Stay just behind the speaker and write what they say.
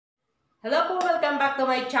Hello po! Welcome back to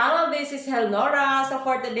my channel. This is Helnora. So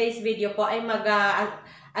for today's video po ay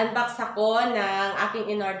mag-unbox ako ng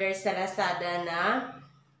aking in-order sa Lazada na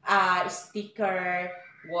sticker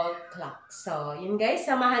wall clock. So yun guys,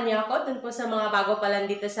 samahan niyo ako dun po sa mga bago pa lang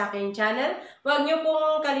dito sa aking channel. Huwag niyo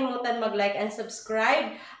pong kalimutan mag-like and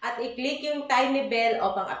subscribe at i-click yung tiny bell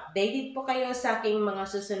upang updated po kayo sa aking mga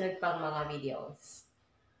susunod pang mga videos.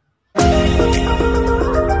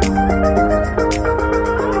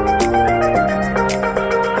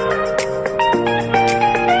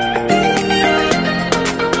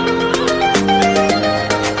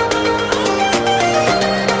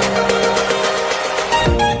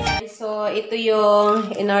 Ito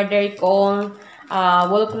yung in-order kong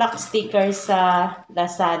wall clock sticker sa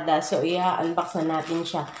Lazada. So, i-unbox na natin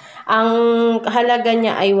siya. Ang halaga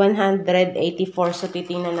niya ay 184. So,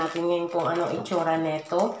 titingnan natin ngayon kung anong itsura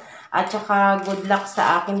neto. At saka, good luck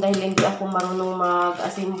sa akin dahil hindi ako marunong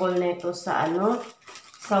mag-assemble neto sa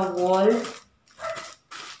sa wall.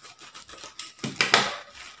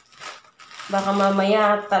 Baka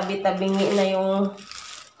mamaya tabi-tabingi na yung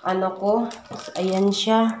ko. Ayan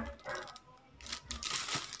siya.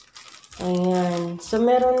 Ayan. So,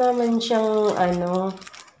 meron naman siyang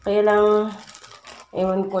kaya lang,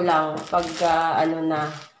 ewan ko lang, pag na,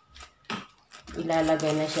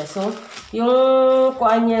 ilalagay na siya. So, yung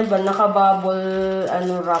kuan niya ba, naka-bubble,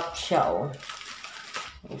 wrap siya, oh.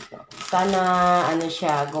 Ito. Sana,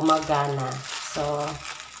 siya, gumagana. So,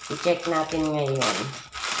 i-check natin ngayon.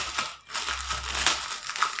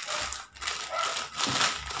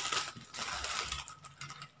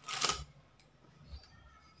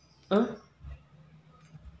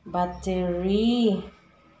 Battery.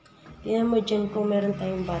 Tingnan mo dyan kung meron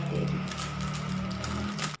tayong battery.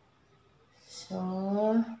 So,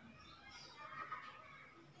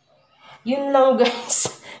 yun lang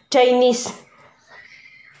guys. Chinese.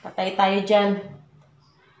 Patay tayo dyan.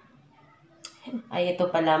 Ay,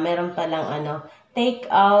 ito pala. Meron palang take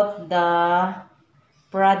out the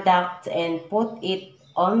product and put it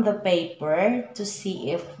on the paper to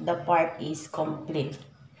see if the part is complete.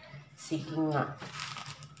 Sige nga.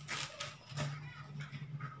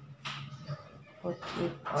 Put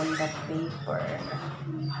it on the paper.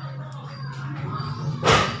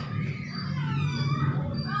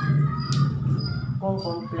 Kung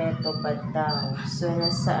kompleto ba daw. So,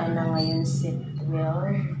 nasaan na ngayon si 12?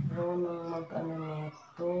 Runong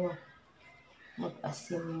nito.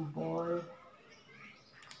 Mag-assemble.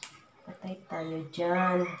 Patay tayo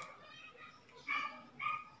dyan.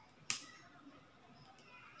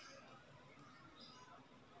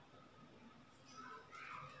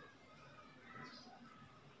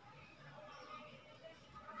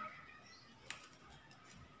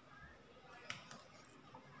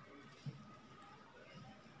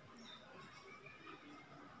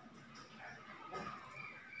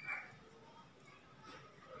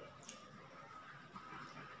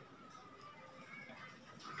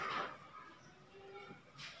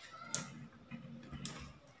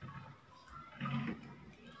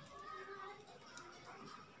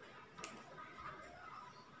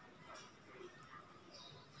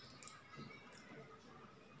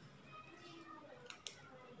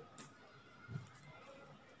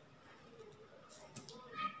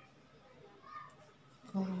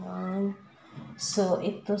 So,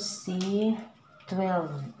 ito si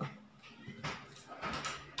 12.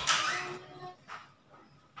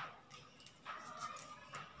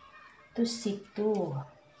 Ito si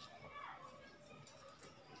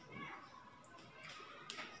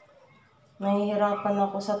 2. Nahihirapan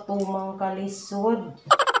ako sa tumang kalisod.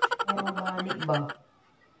 Mali ba?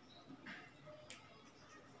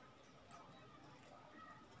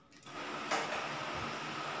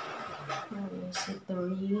 Si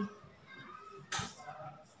 3.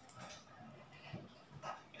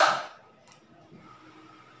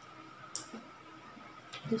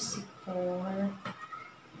 Ito si 4.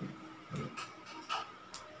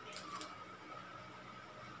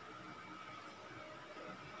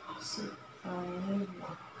 Si 5.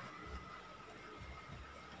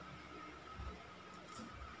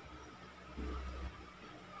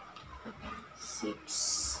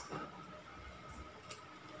 6.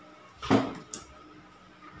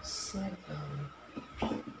 7.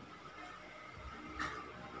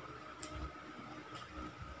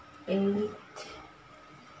 8.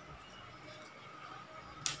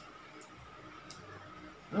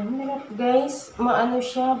 Ang hirap guys,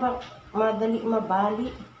 siya, madali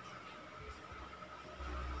mabali.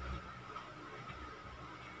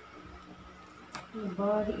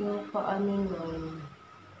 Mabali yung paano nun.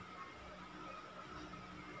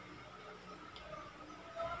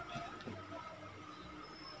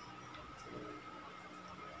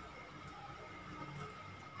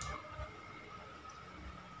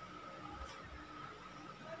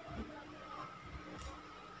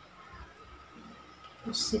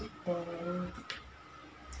 Sipon.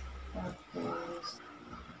 Tapos,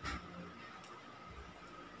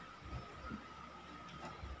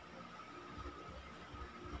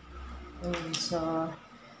 so,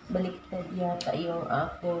 baliktad yata yung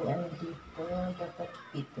aking ano dito. Dapat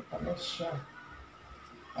dito pala siya.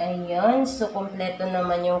 Ayun. So, kompleto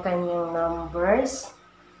naman yung kanyang numbers.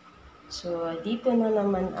 So, dito na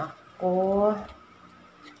naman ako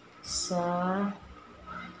sa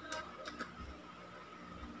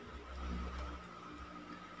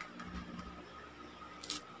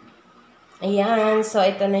ayan. So,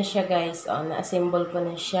 ito na siya guys. O, na-assemble ko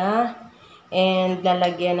na siya. And,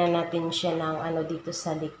 lalagyan na natin siya ng ano dito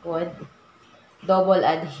sa likod. Double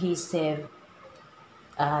adhesive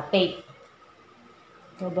tape.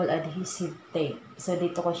 Double adhesive tape. So,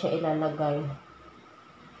 dito ko siya ilalagay.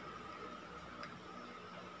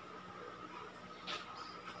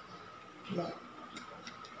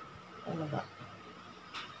 Ano ba?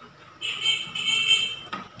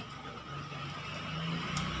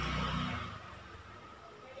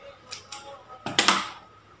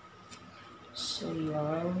 So,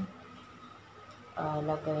 yan.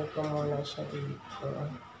 Lagay ko muna siya dito.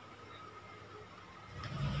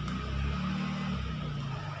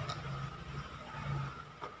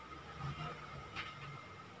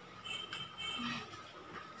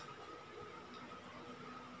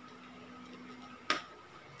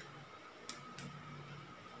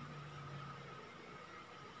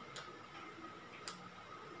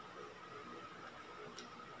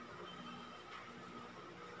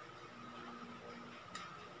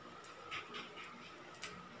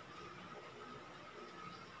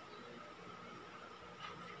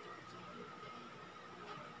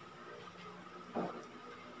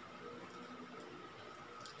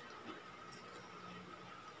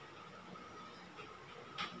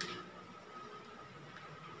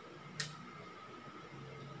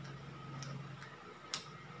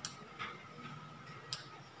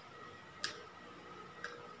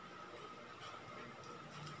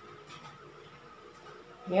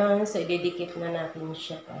 Yan, so ididikit na natin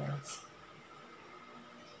siya guys.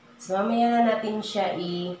 So mamaya na natin siya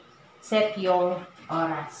i-set yung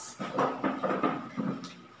oras.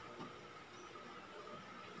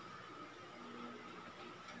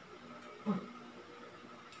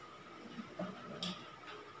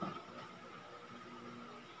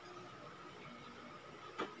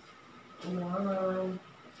 Yan.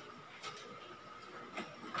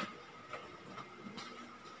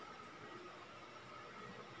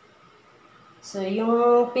 So,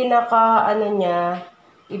 yung pinaka, ano niya,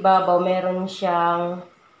 ibabaw, meron siyang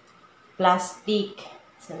plastic.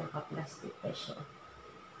 So, naka-plastic pa siya.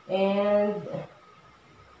 And,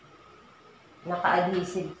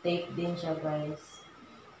 naka-adhesive tape din siya, guys.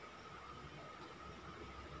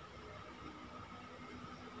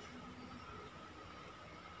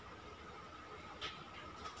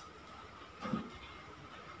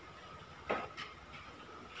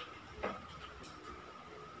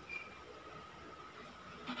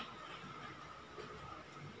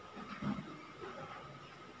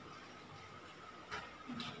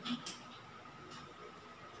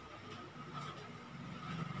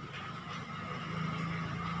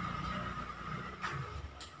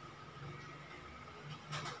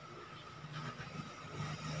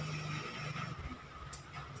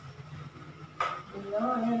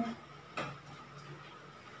 Ayan.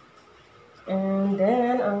 And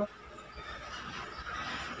then,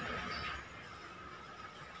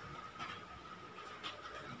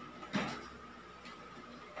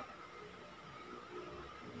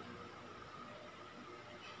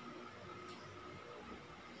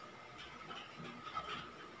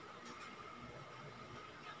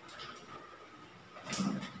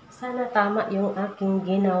 sana tama yung aking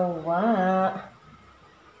ginawa.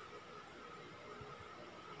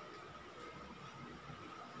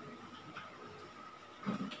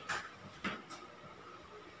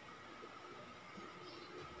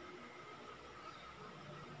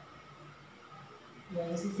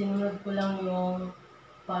 Yan, sisinunod ko lang yung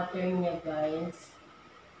pattern niya, guys.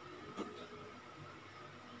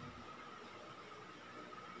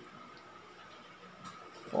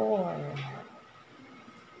 Four.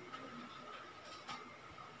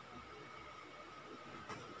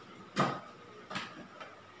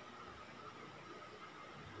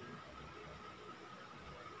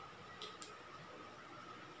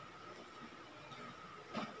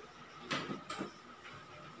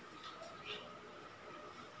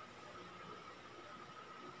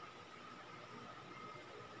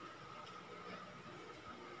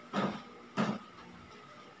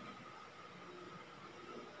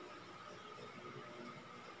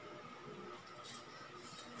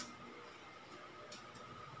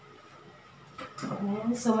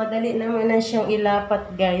 Ayan. So, madali naman na siyang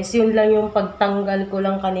ilapat, guys. Yun lang yung pagtanggal ko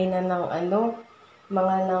lang kanina ng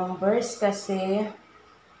mga numbers kasi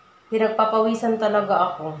pinagpapawisan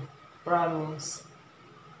talaga ako. Promise.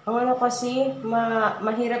 Ang kasi,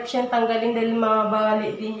 mahirap siyang tanggalin dahil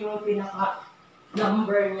mabali din yung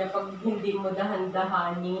pinaka-number niya pag hindi mo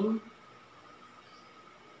dahan-dahanin.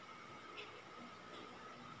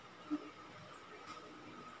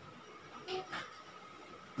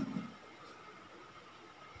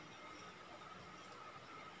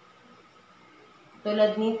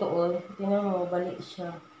 Tulad nito, oh, tingnan mo, balik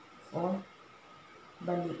siya. Oh,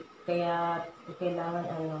 balik. Kaya, kailangan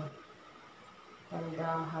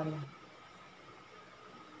tandahan.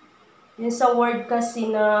 Yung sa word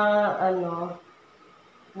kasi na,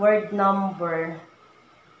 word number,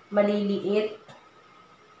 maliliit.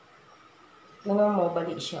 Tingnan mo,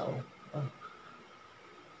 balik siya, oh. Oh.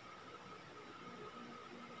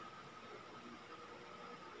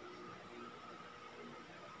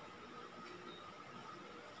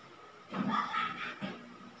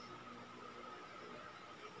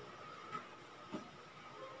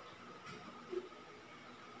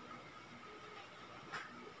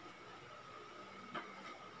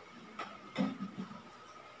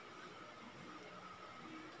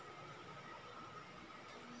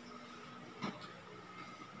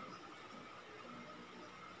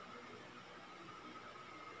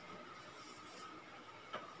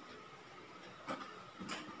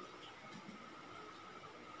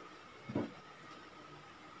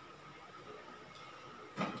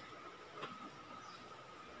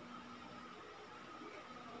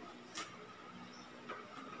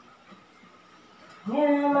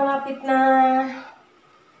 Yan, malapit na.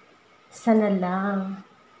 Sana lang.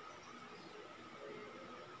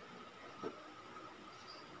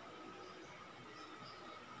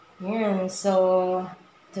 Yan, so,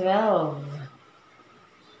 12.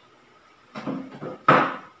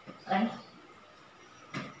 Ay.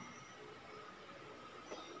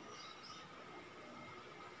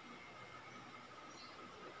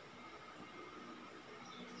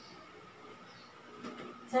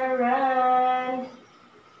 Taran!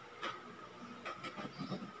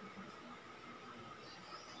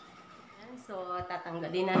 So,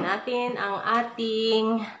 tatanggalin na natin ang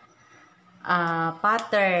ating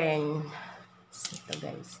pattern. So, ito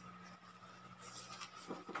guys.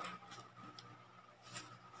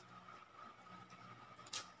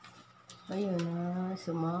 Ayun na,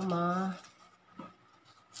 sumama.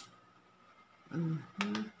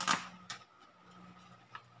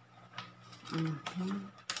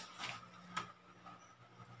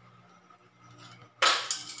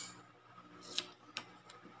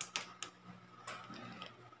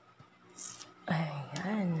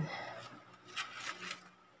 Ayan.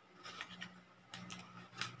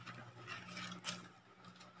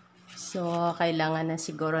 So, kailangan na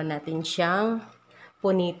siguro natin siyang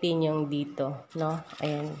punitin yung dito, no?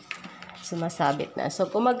 Ayan. Sumasabit na.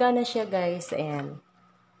 So, gumagana siya, guys. Ayan.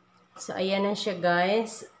 So, ayan na siya,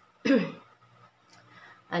 guys.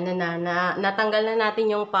 Natanggal na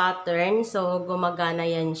natin yung pattern. So, gumagana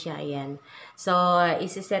yan siya. Ayan. So,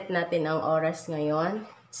 isi-set natin ang oras ngayon.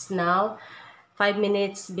 It's now 5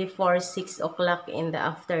 minutes before 6 o'clock in the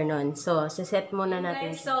afternoon. So, siset muna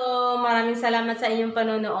natin. So, maraming salamat sa inyong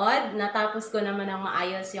panonood. Natapos ko naman ng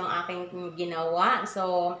maayos yung aking ginawa.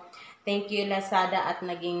 So, thank you Lazada at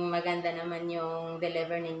naging maganda naman yung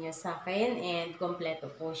deliver ninyo sa akin and kompleto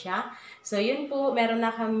po siya. So, yun po. Meron na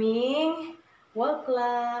kaming wall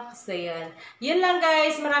clock. So, yun. Yun lang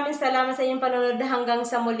guys. Maraming salamat sa inyong panonood. Hanggang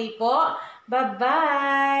sa muli po.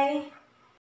 Bye-bye!